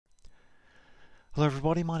Hello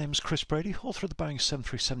everybody, my name is Chris Brady, author of the Boeing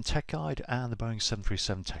 737 Tech Guide and the Boeing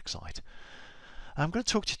 737 Tech Site. I'm going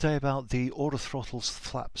to talk to you today about the autothrottle's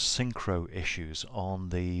flap synchro issues on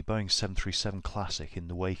the Boeing 737 Classic in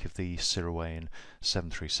the wake of the Sriwijaya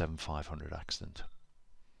 737-500 accident.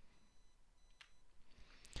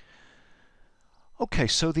 Okay,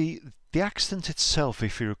 so the accident itself,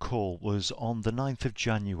 if you recall, was on the 9th of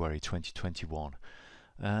January 2021.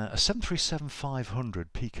 A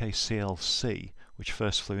 737-500 PKCLC, which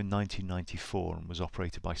first flew in 1994 and was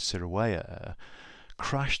operated by Sriwijaya Air,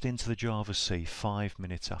 crashed into the Java Sea 5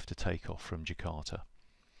 minutes after takeoff from Jakarta.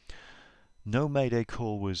 No mayday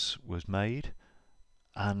call was made,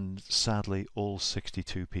 and sadly all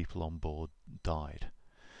 62 people on board died.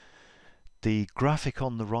 The graphic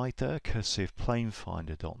on the right there, courtesy of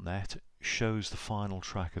planefinder.net, shows the final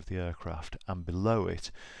track of the aircraft, and below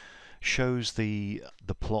it shows the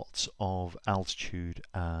plots of altitude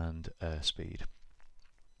and airspeed.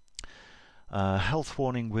 Health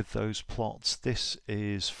warning with those plots: this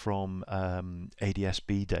is from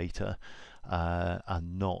ADS-B data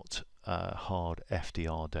and not hard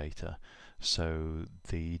FDR data, so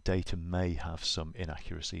the data may have some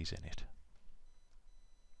inaccuracies in it.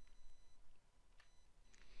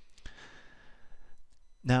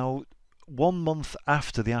 Now, 1 month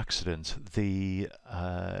after the accident, the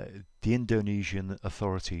Indonesian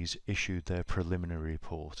authorities issued their preliminary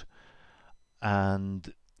report,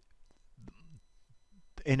 and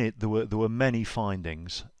in it there were many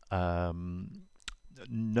findings.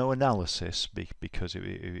 No analysis, because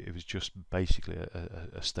it was just basically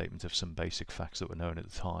a statement of some basic facts that were known at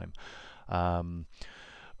the time. And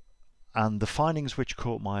the findings which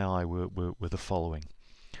caught my eye were the following.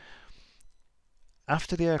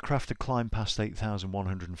 After the aircraft had climbed past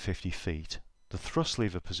 8,150 feet, the thrust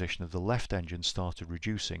lever position of the left engine started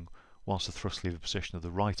reducing, whilst the thrust lever position of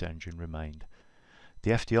the right engine remained.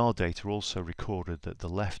 The FDR data also recorded that the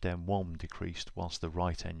left M1 decreased, whilst the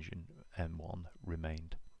right engine M1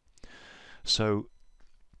 remained. So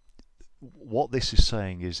what this is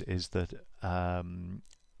saying is that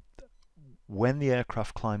when the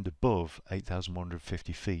aircraft climbed above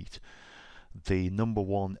 8,150 feet, the number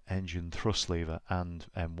 1 engine thrust lever and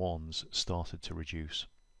M1s started to reduce.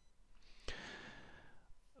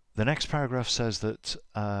 The next paragraph says that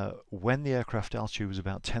when the aircraft altitude was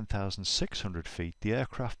about 10,600 feet, the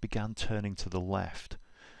aircraft began turning to the left.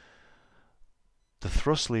 The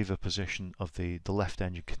thrust lever position of the left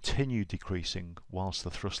engine continued decreasing, whilst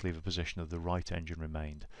the thrust lever position of the right engine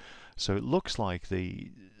remained. So it looks like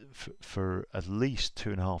for at least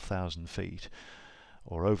 2,500 feet,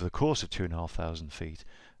 or over the course of 2,500 feet,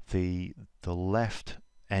 the left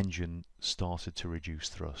engine started to reduce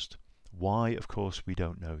thrust. Why, of course, we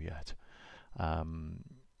don't know yet,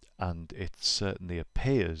 and it certainly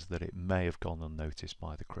appears that it may have gone unnoticed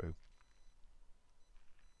by the crew.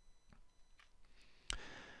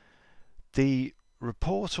 The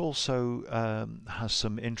report also has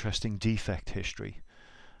some interesting defect history.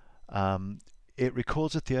 It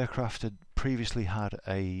records that the aircraft had previously had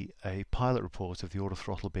a pilot report of the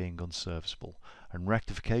autothrottle being unserviceable, and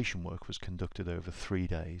rectification work was conducted over 3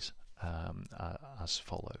 days as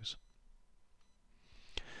follows.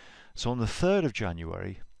 So on the 3rd of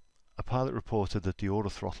January, a pilot reported that the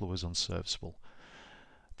autothrottle was unserviceable.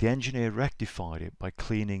 The engineer rectified it by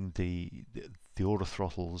cleaning the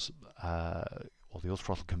autothrottle's or the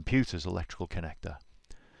autothrottle computer's electrical connector.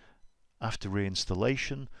 After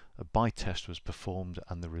reinstallation, a bite test was performed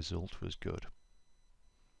and the result was good.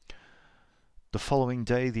 The following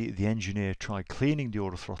day, the engineer tried cleaning the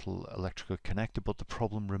autothrottle electrical connector, but the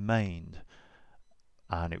problem remained,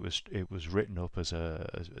 and it was written up as a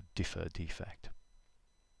deferred defect.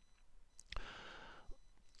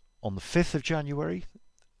 On the 5th of January,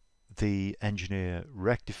 the engineer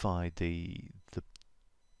rectified the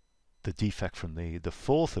defect from the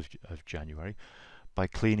 4th of January by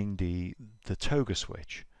cleaning the toga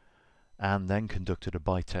switch, and then conducted a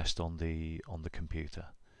bite test on the computer.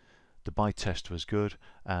 The bite test was good,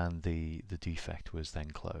 and the defect was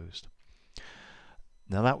then closed.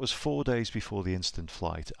 Now that was 4 days before the incident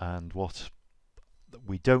flight, and what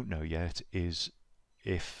we don't know yet is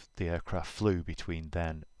if the aircraft flew between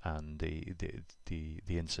then and the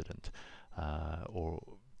incident,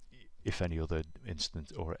 or if any other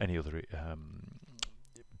incident or any other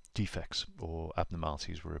defects or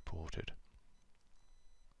abnormalities were reported.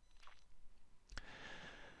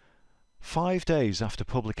 5 days after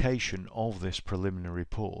publication of this preliminary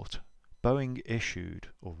report, Boeing issued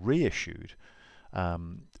or reissued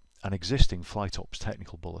an existing flight ops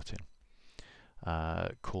technical bulletin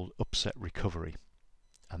called Upset Recovery,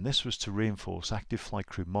 and this was to reinforce active flight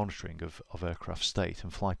crew monitoring of aircraft state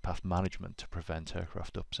and flight path management to prevent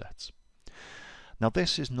aircraft upsets. Now,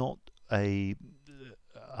 this is not a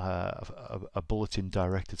bulletin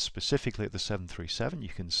directed specifically at the 737. You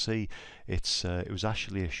can see it was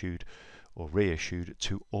actually issued or reissued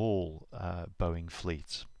to all Boeing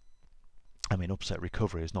fleets. I mean, upset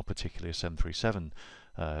recovery is not particularly a 737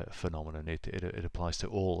 phenomenon. It applies to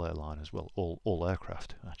all airliners, well, all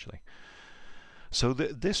aircraft actually. So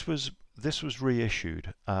this was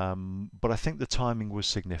reissued, but I think the timing was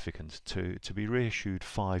significant to be reissued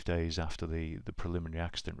 5 days after the preliminary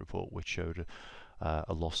accident report, which showed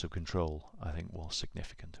a loss of control. I think was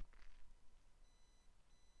significant.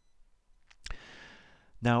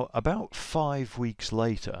 Now, about 5 weeks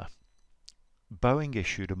later, Boeing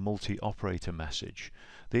issued a multi-operator message.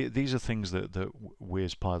 These are things that we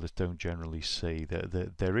as pilots don't generally see.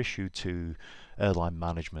 They're issued to airline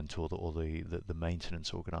management or the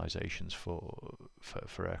maintenance organisations for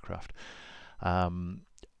aircraft. And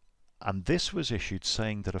this was issued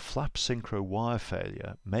saying that a flap synchro wire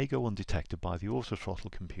failure may go undetected by the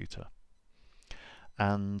autothrottle computer.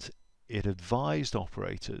 And it advised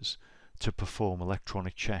operators to perform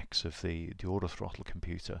electronic checks of the autothrottle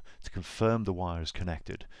computer to confirm the wire is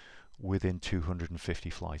connected within 250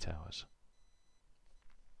 flight hours.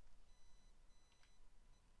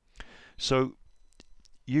 So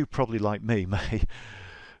you probably, like me, may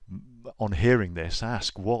on hearing this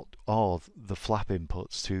ask, what are the flap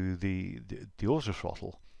inputs to the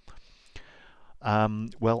autothrottle?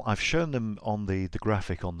 Well, I've shown them on the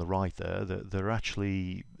graphic on the right there. There are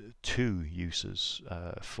actually two uses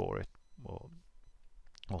for it, or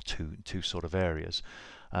two sort of areas.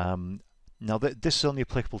 Now this is only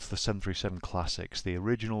applicable to the 737 Classics. The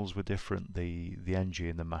originals were different, the NG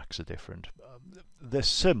and the Max are different. They're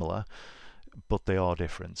similar, but they are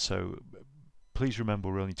different. So please remember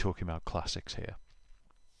we're only talking about Classics here.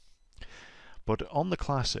 But on the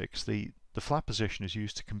Classics, the flap position is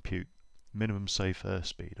used to compute minimum safe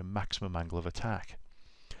airspeed and maximum angle of attack.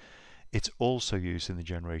 It's also used in the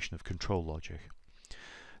generation of control logic.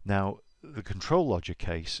 Now, the control logic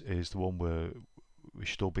case is the one we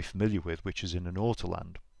should all be familiar with, which is in an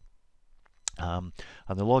autoland. And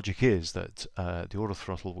the logic is that the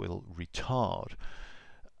autothrottle will retard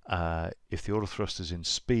if the autothrust is in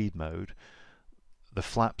speed mode, the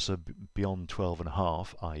flaps are beyond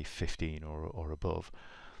 12.5, i.e. 15 or above,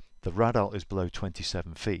 the rad-alt is below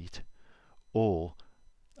 27 feet, or,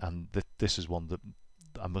 and this is one that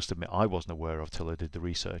I must admit I wasn't aware of till I did the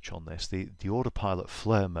research on this, the autopilot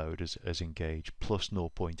flare mode is engaged plus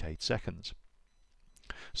 0.8 seconds.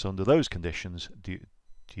 So under those conditions, the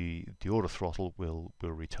autothrottle will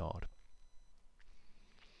retard.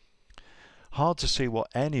 Hard to see what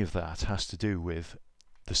any of that has to do with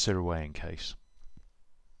the Sriwijayan case.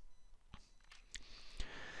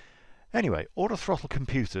 Anyway, autothrottle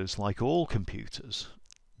computers, like all computers,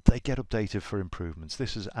 they get updated for improvements.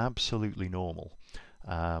 This is absolutely normal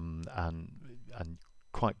and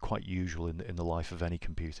quite usual in the life of any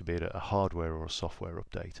computer, be it a hardware or a software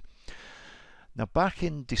update. Now, back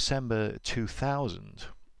in December 2000,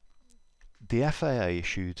 the FAA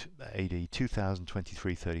issued AD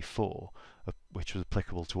 2023-34, which was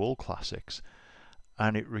applicable to all Classics,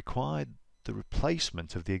 and it required the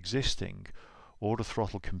replacement of the existing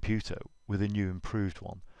autothrottle computer with a new improved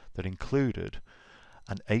one that included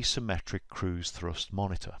an asymmetric cruise thrust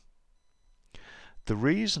monitor. The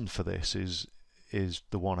reason for this is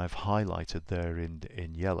the one I've highlighted there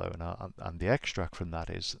in yellow, and the extract from that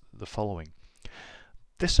is the following.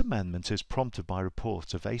 This amendment is prompted by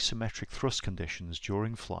reports of asymmetric thrust conditions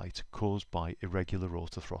during flight caused by irregular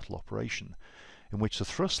autothrottle operation, in which the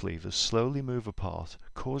thrust levers slowly move apart,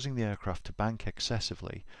 causing the aircraft to bank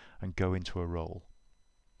excessively and go into a roll.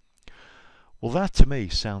 Well, that to me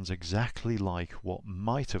sounds exactly like what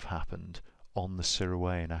might have happened on the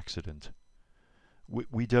Sriwijayan accident.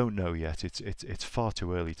 We don't know yet. It's far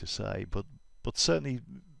too early to say, but certainly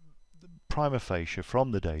prima facie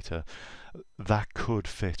from the data, that could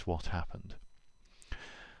fit what happened.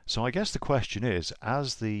 So I guess the question is,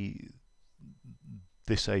 as this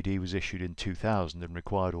AD was issued in 2000 and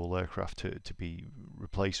required all aircraft to be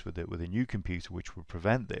replaced with a new computer which would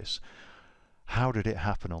prevent this, how did it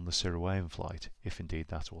happen on the Sriwijayan flight, if indeed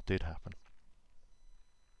that's what did happen?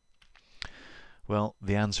 Well,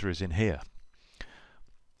 the answer is in here.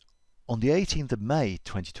 On the 18th of May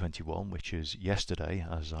 2021, which is yesterday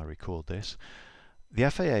as I record this, the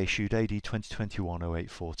FAA issued AD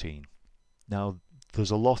 2021-0814. Now,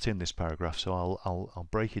 there's a lot in this paragraph, so I'll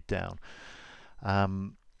break it down.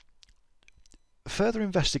 Further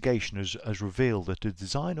investigation has revealed that the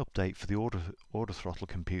design update for the autothrottle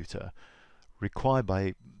computer required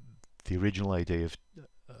by the original AD of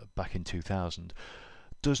back in 2000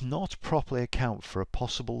 does not properly account for a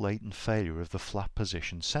possible latent failure of the flap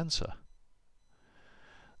position sensor.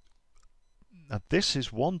 Now, this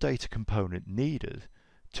is one data component needed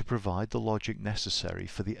to provide the logic necessary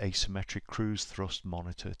for the asymmetric cruise thrust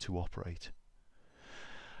monitor to operate.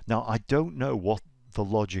 Now, I don't know what the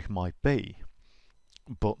logic might be,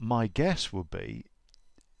 but my guess would be,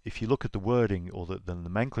 if you look at the wording or the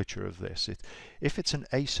nomenclature of this, if it's an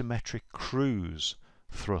asymmetric cruise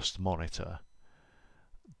thrust monitor,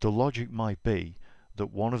 the logic might be that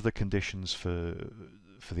one of the conditions for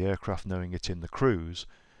the aircraft knowing it's in the cruise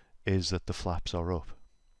is that the flaps are up.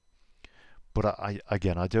 But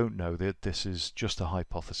again, I don't know. That this is just a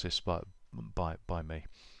hypothesis by me.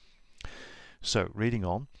 So, reading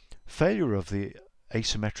on, failure of the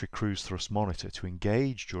asymmetric cruise thrust monitor to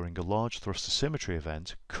engage during a large thrust asymmetry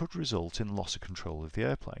event could result in loss of control of the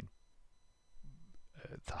airplane.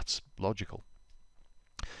 That's logical.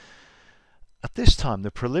 At this time,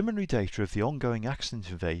 the preliminary data of the ongoing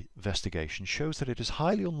accident investigation shows that it is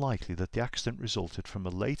highly unlikely that the accident resulted from a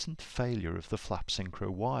latent failure of the flap synchro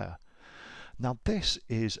wire. Now, this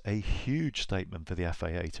is a huge statement for the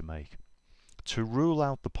FAA to make. To rule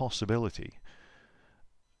out the possibility,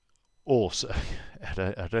 or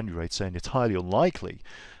at any rate saying it's highly unlikely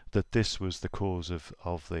that this was the cause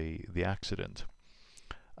of the accident,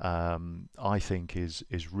 I think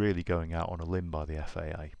is really going out on a limb by the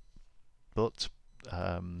FAA. But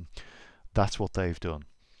that's what they've done.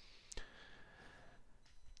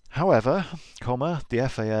 However, the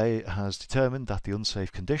FAA has determined that the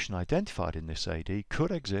unsafe condition identified in this AD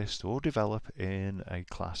could exist or develop in a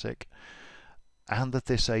classic, and that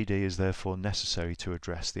this AD is therefore necessary to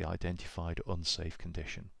address the identified unsafe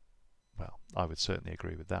condition. Well, I would certainly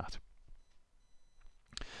agree with that.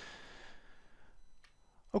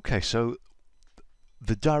 Okay, so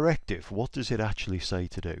the directive, what does it actually say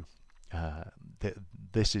to do?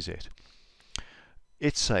 This is it.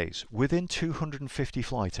 It says, within 250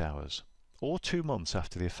 flight hours, or 2 months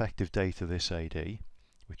after the effective date of this AD,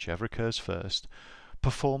 whichever occurs first,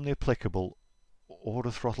 perform the applicable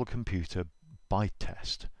autothrottle computer bite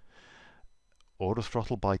test.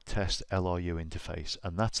 Autothrottle bite test LRU interface,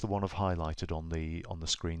 and that's the one I've highlighted on the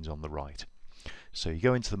screens on the right. So you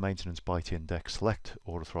go into the maintenance bite index, select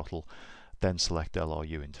autothrottle, then select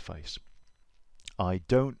LRU interface. I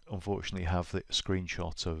don't unfortunately have the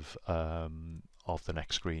screenshots of the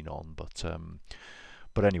next screen on,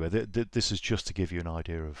 but anyway, this is just to give you an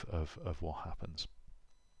idea of what happens.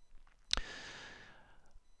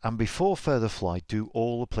 And before further flight, do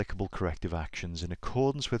all applicable corrective actions in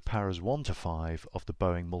accordance with paras 1 to 5 of the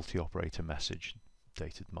Boeing multi-operator message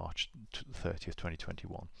dated March 30th,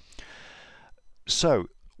 2021. So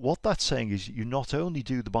what that's saying is you not only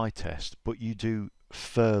do the bite test, but you do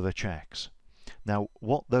further checks. Now,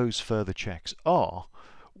 what those further checks are,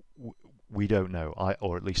 we don't know,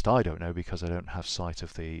 or at least I don't know, because I don't have sight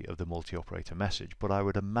of the multi-operator message. But I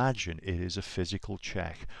would imagine it is a physical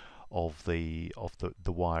check of the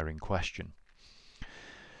wire in question.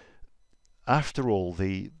 After all,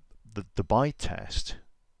 the bite test,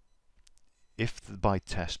 if the bite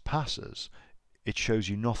test passes, it shows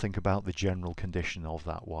you nothing about the general condition of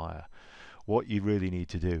that wire. What you really need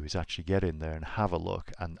to do is actually get in there and have a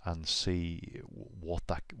look and see what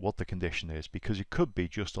the condition is, because it could be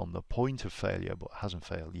just on the point of failure but hasn't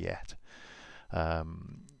failed yet.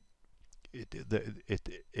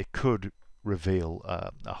 It could reveal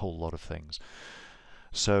a whole lot of things.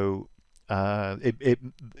 So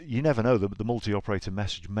you never know. The multi-operator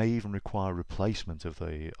message may even require replacement of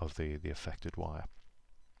the affected wire.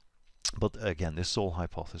 But again, this is all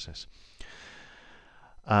hypothesis.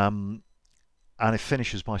 And it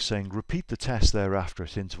finishes by saying, repeat the test thereafter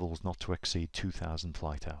at intervals not to exceed 2,000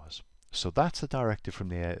 flight hours. So that's the directive from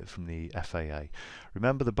the FAA.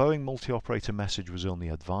 Remember, the Boeing multi-operator message was only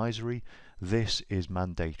advisory. This is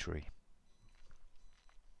mandatory.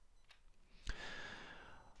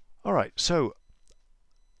 All right, so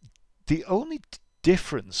the only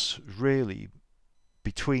difference really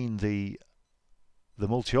between the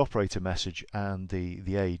multi-operator message and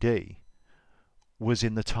the AD was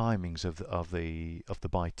in the timings of the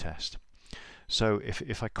bite test. So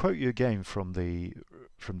if I quote you again from the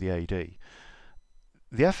AD,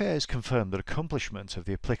 the FAA has confirmed that accomplishment of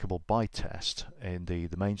the applicable bite test in the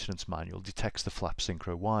maintenance manual detects the flap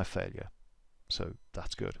synchro wire failure. So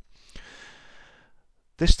that's good.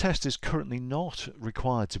 This test is currently not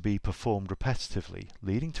required to be performed repetitively,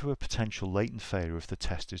 leading to a potential latent failure if the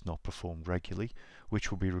test is not performed regularly,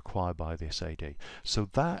 which will be required by this AD. So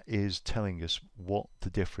that is telling us what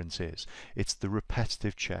the difference is. It's the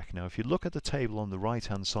repetitive check. Now if you look at the table on the right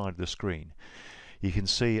hand side of the screen, you can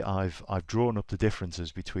see I've drawn up the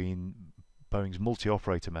differences between Boeing's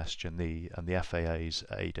multi-operator message and the FAA's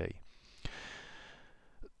AD.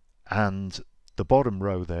 And the bottom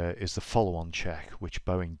row there is the follow-on check, which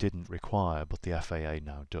Boeing didn't require, but the FAA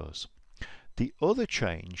now does. The other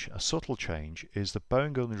change, a subtle change, is that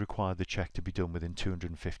Boeing only required the check to be done within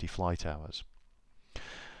 250 flight hours.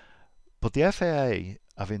 But the FAA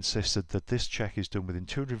have insisted that this check is done within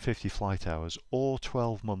 250 flight hours or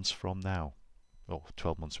 12 months from now, or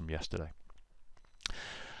 12 months from yesterday.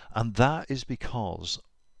 And that is because,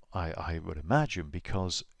 I would imagine,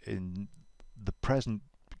 because in the present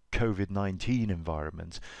COVID-19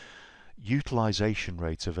 environment, utilization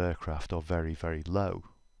rates of aircraft are very, very low,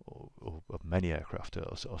 or many aircraft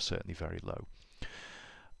are certainly very low.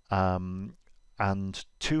 And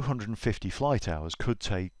 250 flight hours could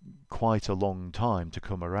take quite a long time to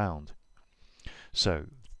come around. So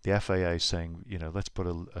the FAA is saying, you know, let's put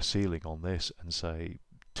a ceiling on this and say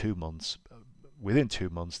 2 months. Within 2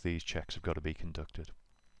 months, these checks have got to be conducted.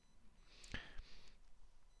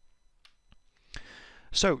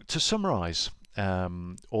 So to summarize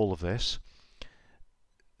all of this,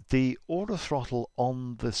 the autothrottle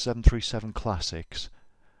on the 737 Classics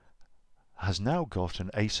has now got an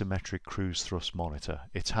asymmetric cruise thrust monitor.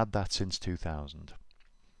 It's had that since 2000.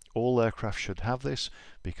 All aircraft should have this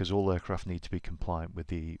because all aircraft need to be compliant with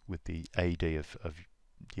the AD of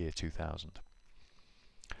year 2000.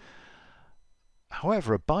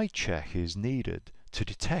 However, a bite check is needed to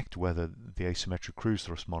detect whether the asymmetric cruise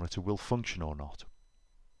thrust monitor will function or not,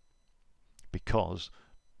 because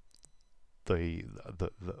the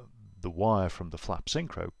wire from the flap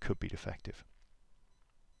synchro could be defective.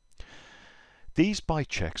 These bite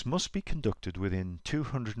checks must be conducted within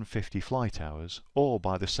 250 flight hours or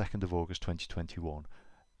by the 2nd of August 2021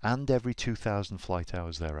 and every 2000 flight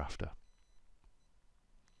hours thereafter.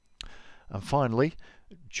 And finally,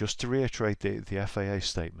 just to reiterate the FAA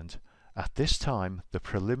statement, at this time the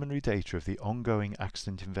preliminary data of the ongoing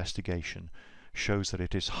accident investigation shows that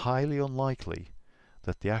it is highly unlikely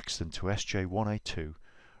that the accident to SJ182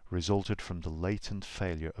 resulted from the latent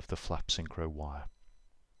failure of the flap synchro wire.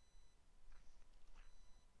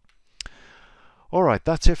 Alright,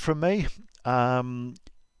 that's it from me.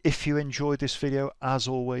 If you enjoyed this video, as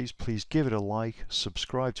always, please give it a like,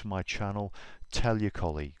 subscribe to my channel, tell your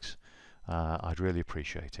colleagues. I'd really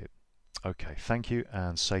appreciate it. Okay, thank you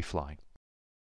and safe flying.